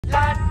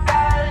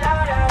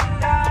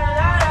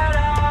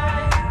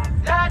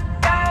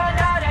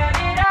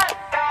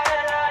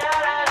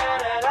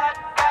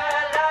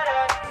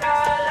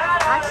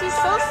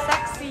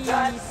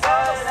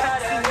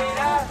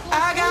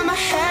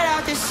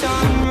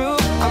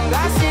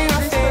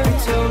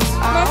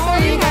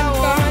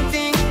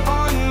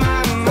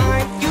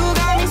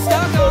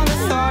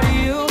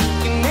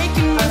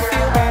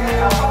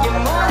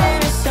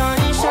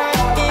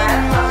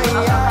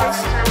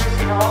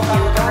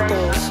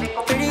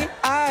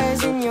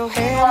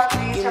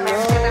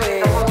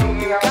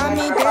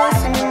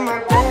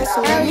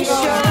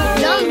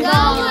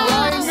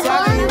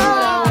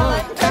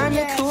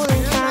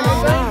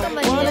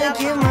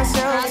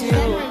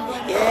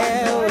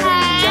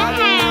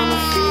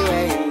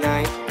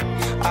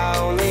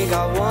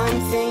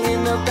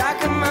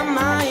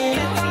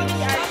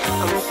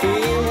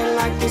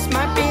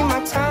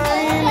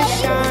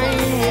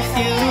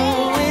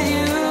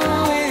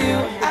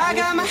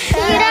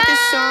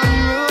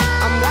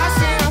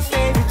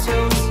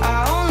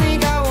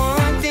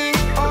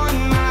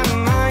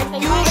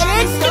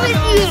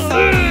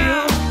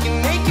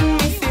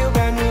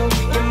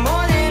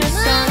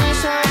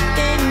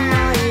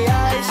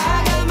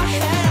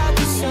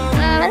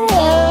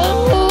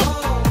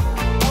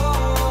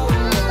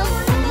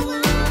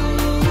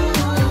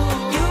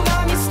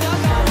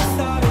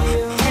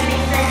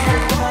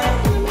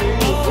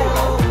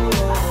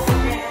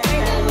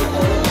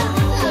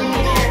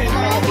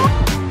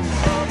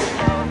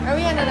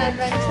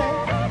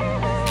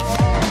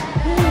sir.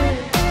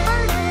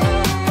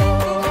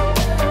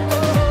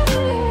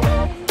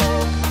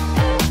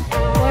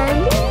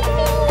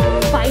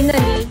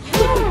 Finally,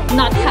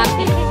 not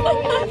happy.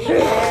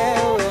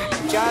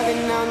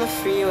 Driving down the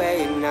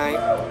freeway at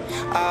night.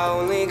 I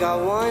only got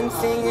one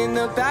thing in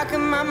the back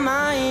of my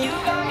mind.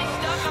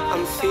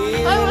 I'm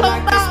feeling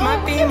like this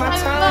might be my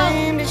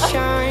time to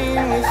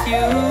shine with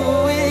you,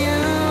 with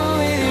you,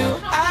 with you.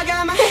 I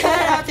got my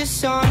head out the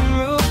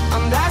sunroof.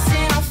 I'm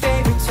blasting our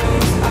favorite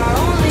tunes. I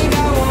only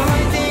got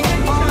one thing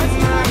on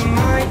my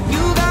mind.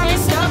 You got me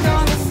stuck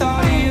on the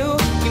thought of you.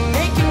 You're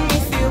making me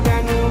feel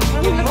brand new.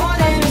 You're more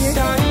than the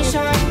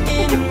sunshine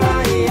in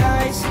my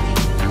eyes.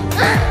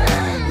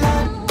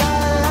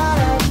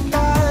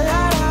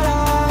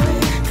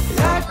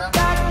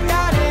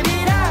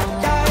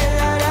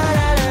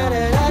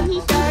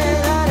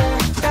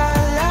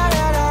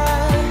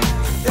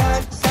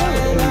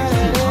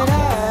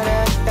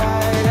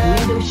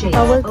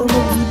 Bawal ko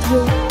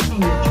mag-video.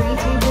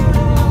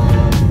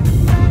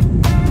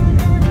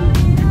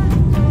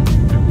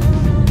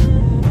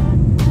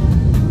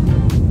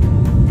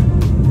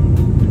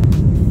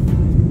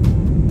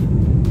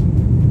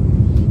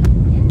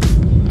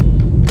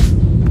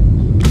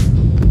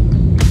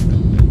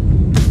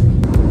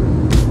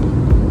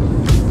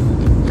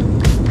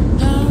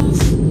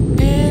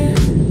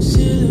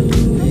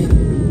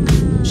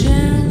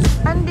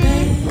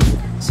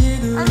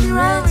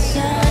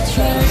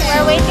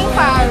 We're waiting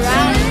for our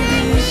ride.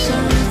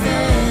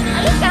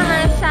 Alis ka nga,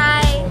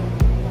 Shai.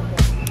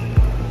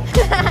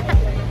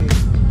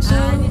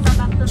 Dito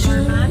back to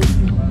normal.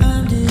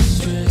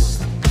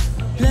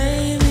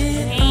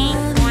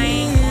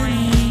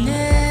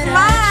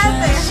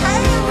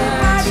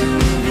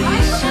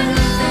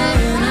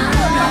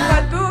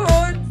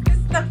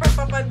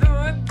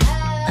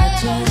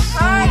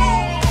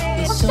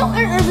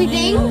 Soccer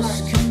everything?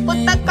 Put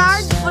the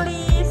card,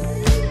 please.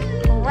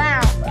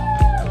 Wow.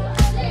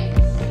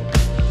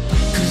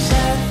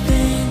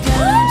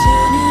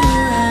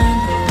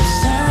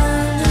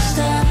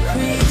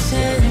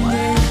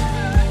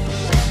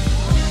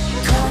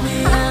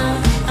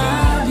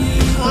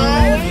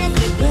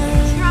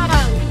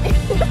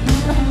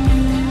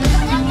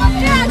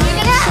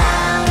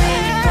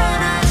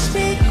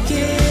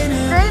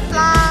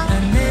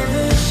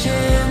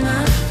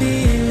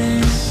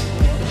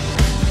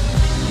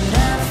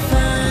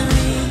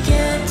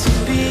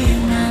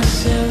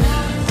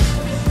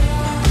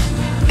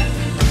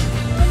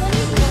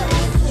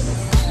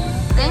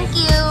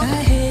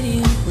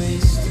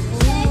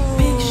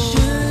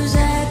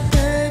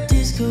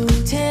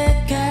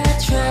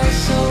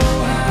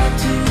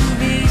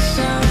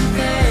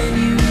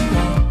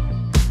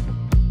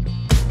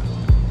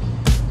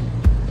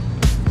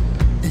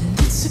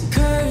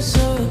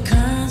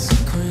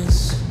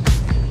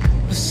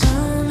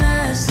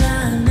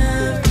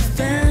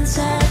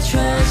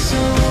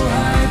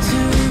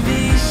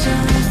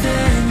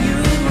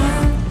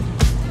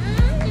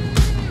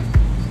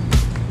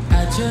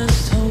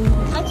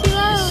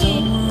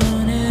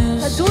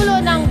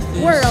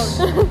 World.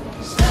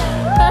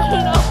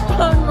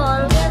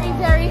 Very,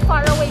 very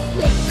far away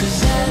place.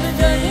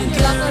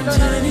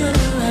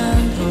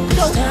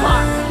 So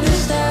far.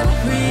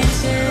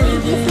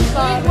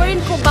 We're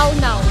in Cubao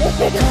now.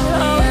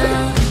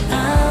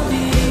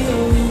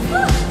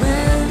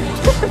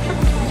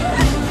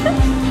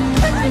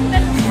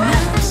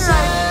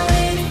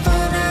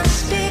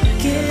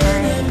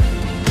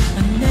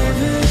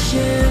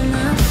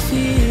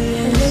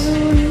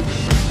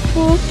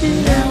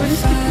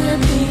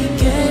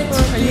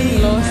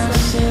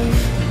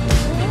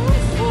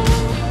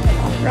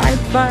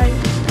 Right by.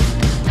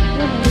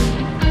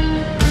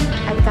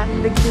 I got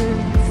the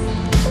goods.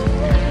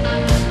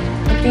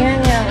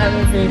 Tingnan niya ang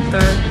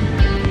elevator.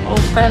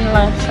 Open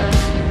lang siya.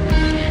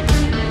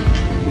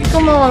 Hindi ko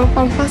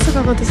pagpasok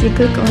ako tapos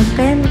i-click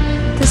open.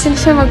 Tapos hindi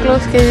siya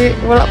mag-close kasi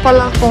wala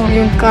pala akong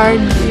yung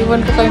card.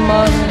 Iwan ko kay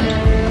mom.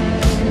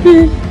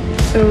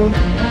 So,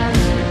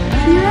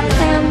 here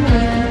I am.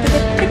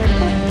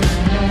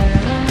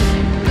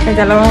 Kaya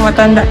dalawang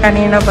matanda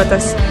kanina pa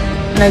tapos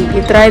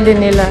nag-try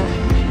din nila.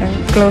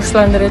 Close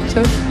lang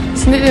diretso.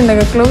 Tapos hindi din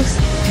nag-close.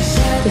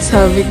 Tapos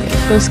sabi ko,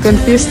 tapos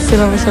confused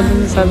sila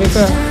sabi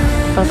ko,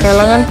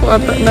 kailangan ko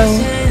ata ng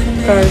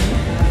card.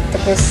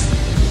 Tapos,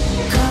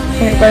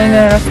 hindi pa rin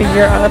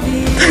na-figure out.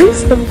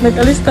 Tapos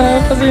nag-alis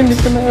na kasi hindi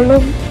ko na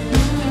alam.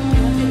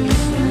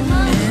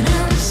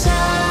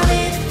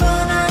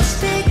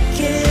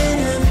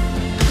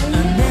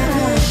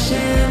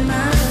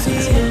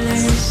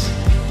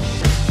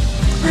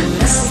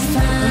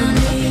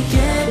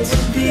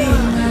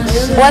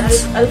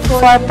 What's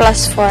 4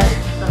 plus 4?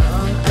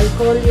 I'll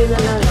call you na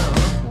lang.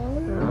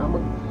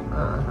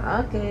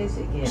 Okay,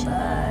 sige.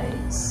 Bye.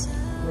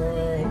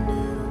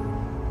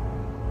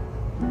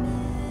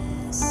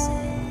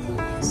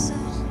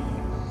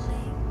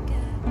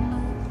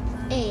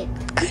 Bye.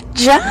 Good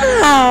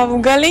job!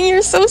 Galing,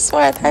 you're so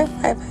smart. High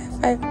five,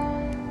 high five.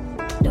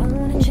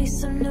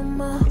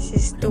 This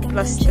is 2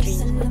 plus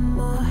 3.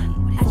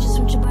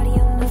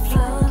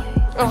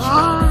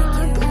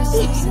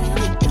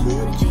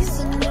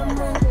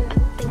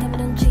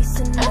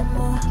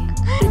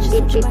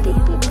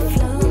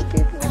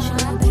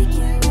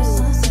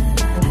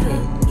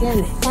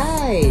 Again,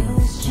 5.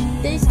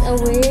 Take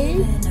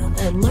away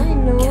a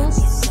minus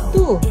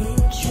 2.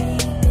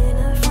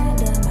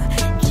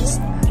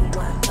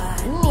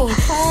 Oh,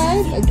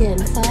 5. Again,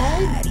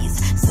 5.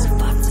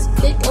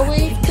 Take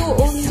away 2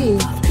 only.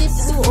 Keep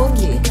 2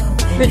 only.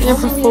 Wait, you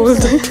have a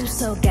fold.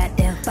 So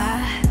goddamn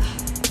fine.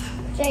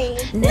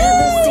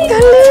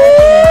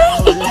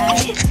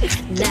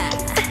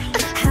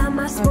 How am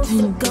I supposed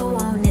to go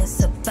on and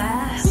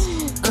survive?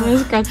 I'm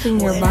scratching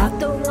your back.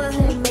 The one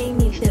who made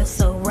me feel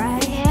so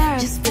right.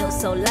 Just feel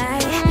so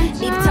light.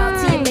 Need to talk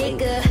to your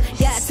maker.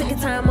 Yeah, I took a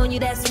time on you,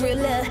 that's real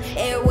love.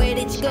 Everywhere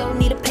that you go,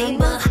 need a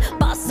payment.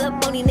 Boss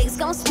up on these niggas,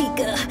 gon' speak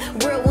up.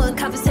 Real one,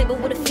 conference table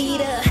with a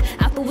feeder.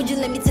 After would you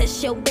let me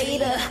test your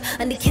beta?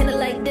 Under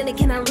candlelight, dinner,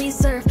 can I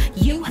reserve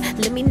you?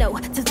 Let me know.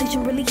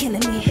 Temptation really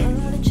killing me. I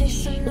don't wanna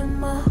chase you no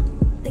more.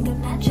 Think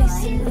I'm not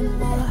chasing no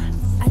more.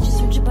 I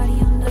just want your body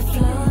on the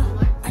floor.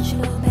 Arch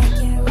your little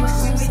backyard with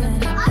some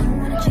sun. I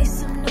don't wanna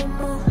chase him no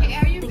more.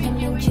 Think I'm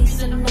not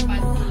chasing no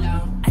more.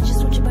 I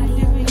just want your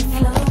body on the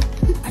floor.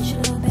 Arch your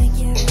little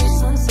backyard with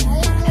some sun.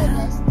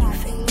 You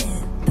fit in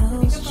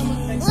those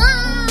jeans. You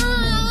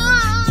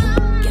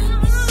got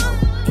me so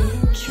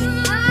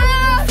intrigued.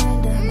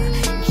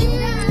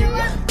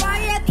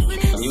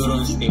 Ang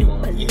Eurostay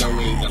mo, in a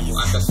way na kung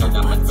atas na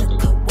dapat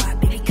matulog.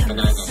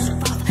 Kanaga siya.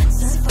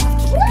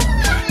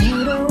 You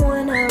the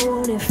one I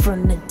wanted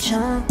from the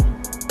jump.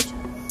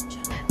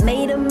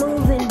 Made a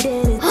move and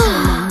then it took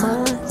me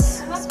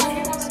months.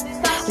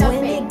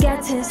 When it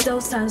got tense,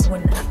 those times were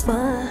not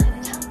fun.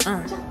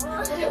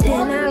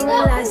 Then I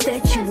realized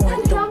that you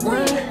weren't the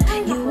one.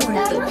 You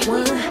weren't the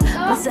one.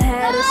 Must have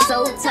had us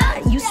so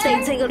tight. You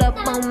stay tangled up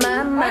on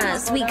my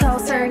mind. Sweet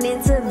calls turn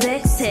into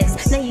vex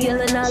text. Now you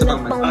yelling all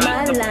up on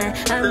my line.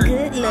 I'm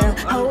good, love.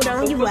 Hold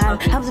on, you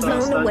out. I was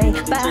blown away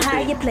by how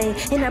you play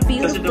in our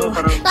beautiful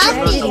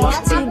tragedy.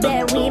 Too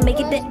bad we ain't make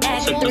it to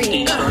act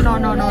 3.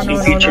 No.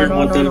 Feature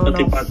model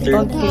pati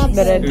pattern.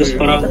 Tapos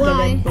parang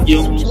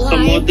yung sa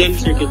model,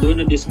 sir, ko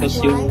doon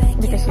na-discuss yung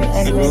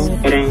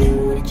parang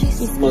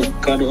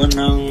magkaroon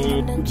ng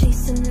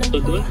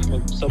doon,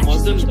 sa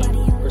model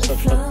or sa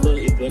tatlo,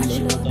 equal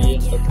na tayo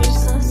tapos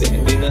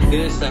Hindi na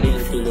sa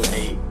yung tulog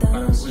ay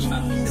parang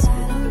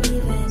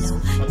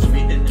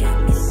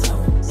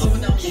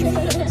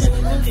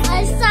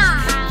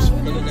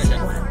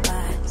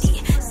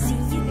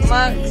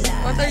Max,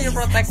 what are you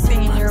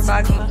protecting in your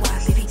bag?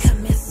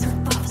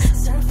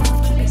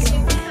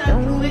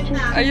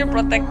 Are you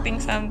protecting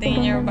something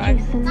in your bag?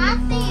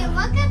 Nothing.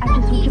 Look at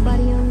the piece.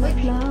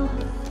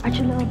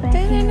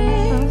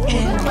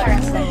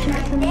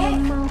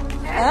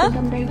 Huh?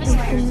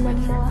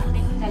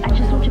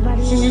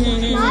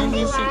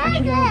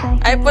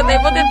 I put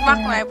it back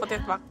na. I put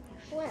it back.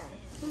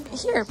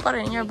 Here, put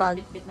it in your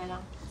bag.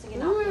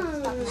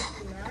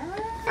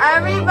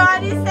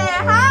 Everybody say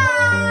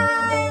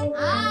hi!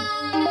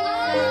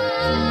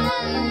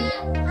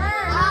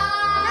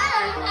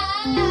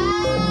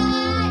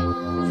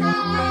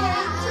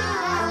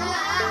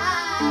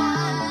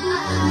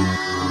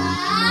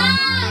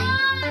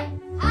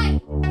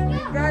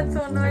 God,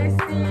 so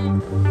noisy.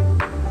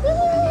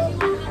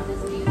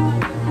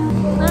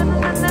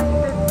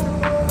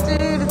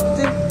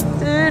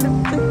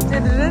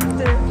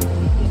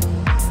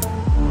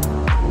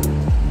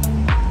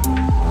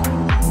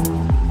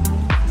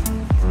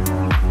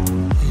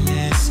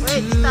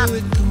 Wait, stop.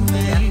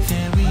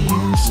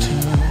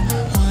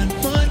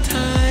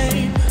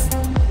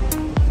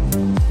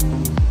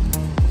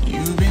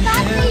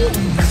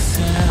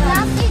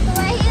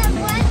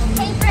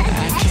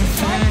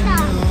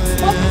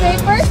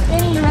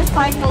 In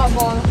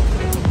recyclable.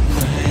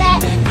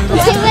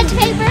 Which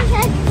paper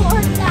says for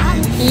that?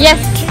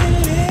 Yes.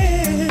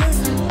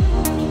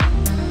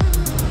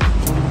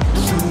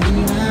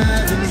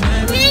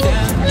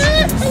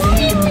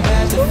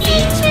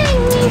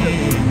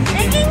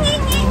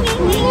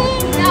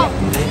 No.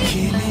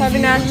 Sabi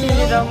na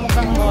chili daw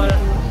mukhang mall.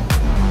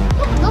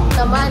 Look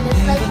naman,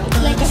 it's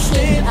like a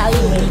shady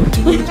alleyway.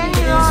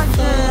 Kenny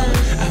Rogers.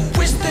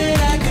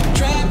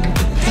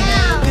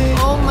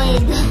 Oh my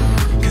God.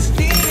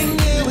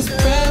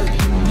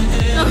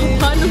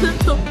 Paano na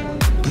to?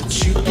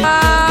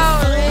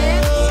 Wow,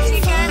 ribs,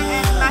 chicken,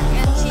 and mac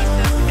and cheese.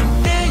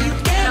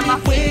 Na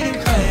muffin.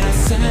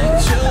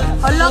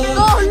 Hulog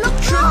ko! Hulog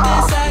ko!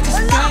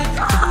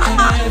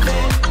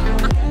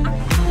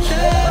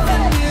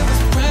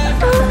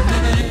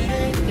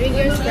 Drink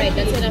your Sprite.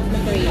 That's enough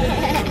for you.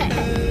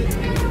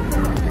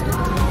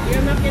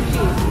 Your mac and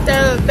cheese.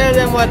 Tell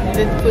them what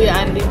did Kuya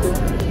Andy do.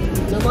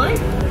 No more?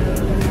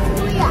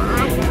 Kuya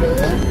Andy.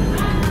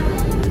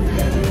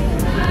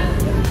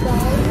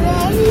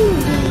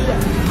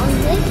 On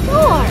this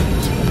board.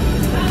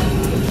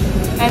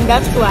 And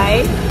that's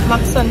why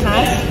Maxon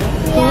has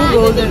 2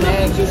 golden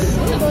eggs.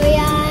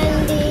 Kuya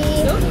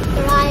Andy,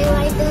 try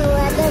like the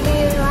weather,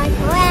 baby, like,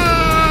 wow.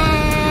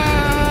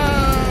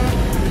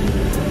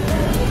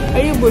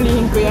 Are you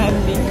bulihin ko yan,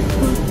 di.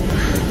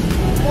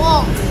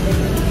 Wow.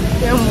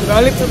 Kaya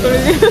magalit ko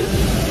tuloy niya.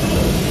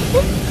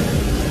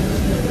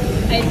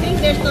 I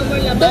think there's no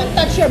more laman. Don't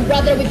touch your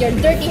brother with your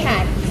dirty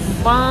hand.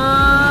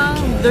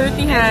 Pang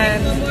dirty hand.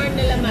 No more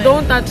na laman.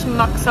 Don't touch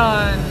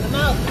Maxon.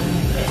 Mouth.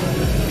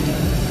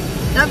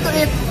 Not to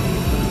eat.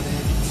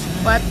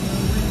 What?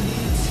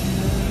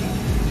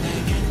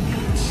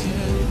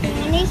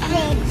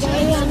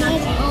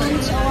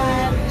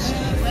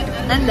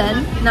 And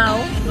then, now?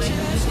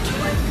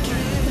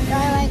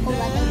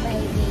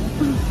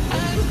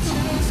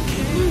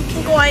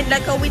 Quite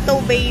like a widow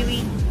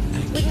baby.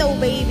 Widow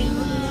baby.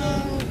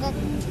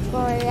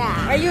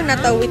 Are you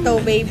not a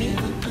widow baby?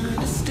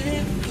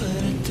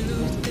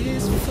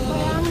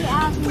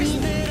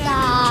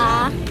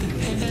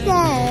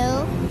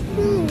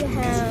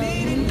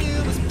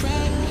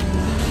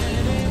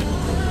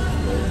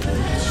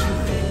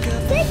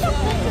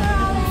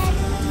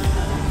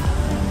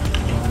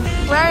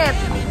 Wear it.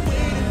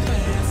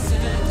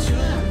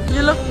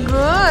 You look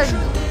good.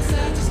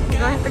 You're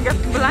going to get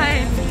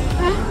blind.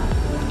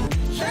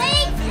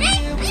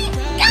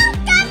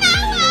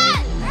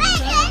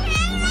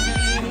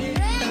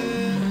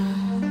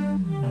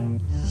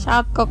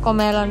 Shout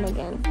Cocomelon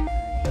again.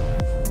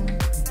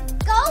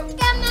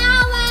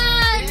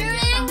 Cocomelon!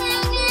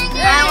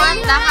 I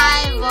want the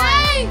high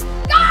voice.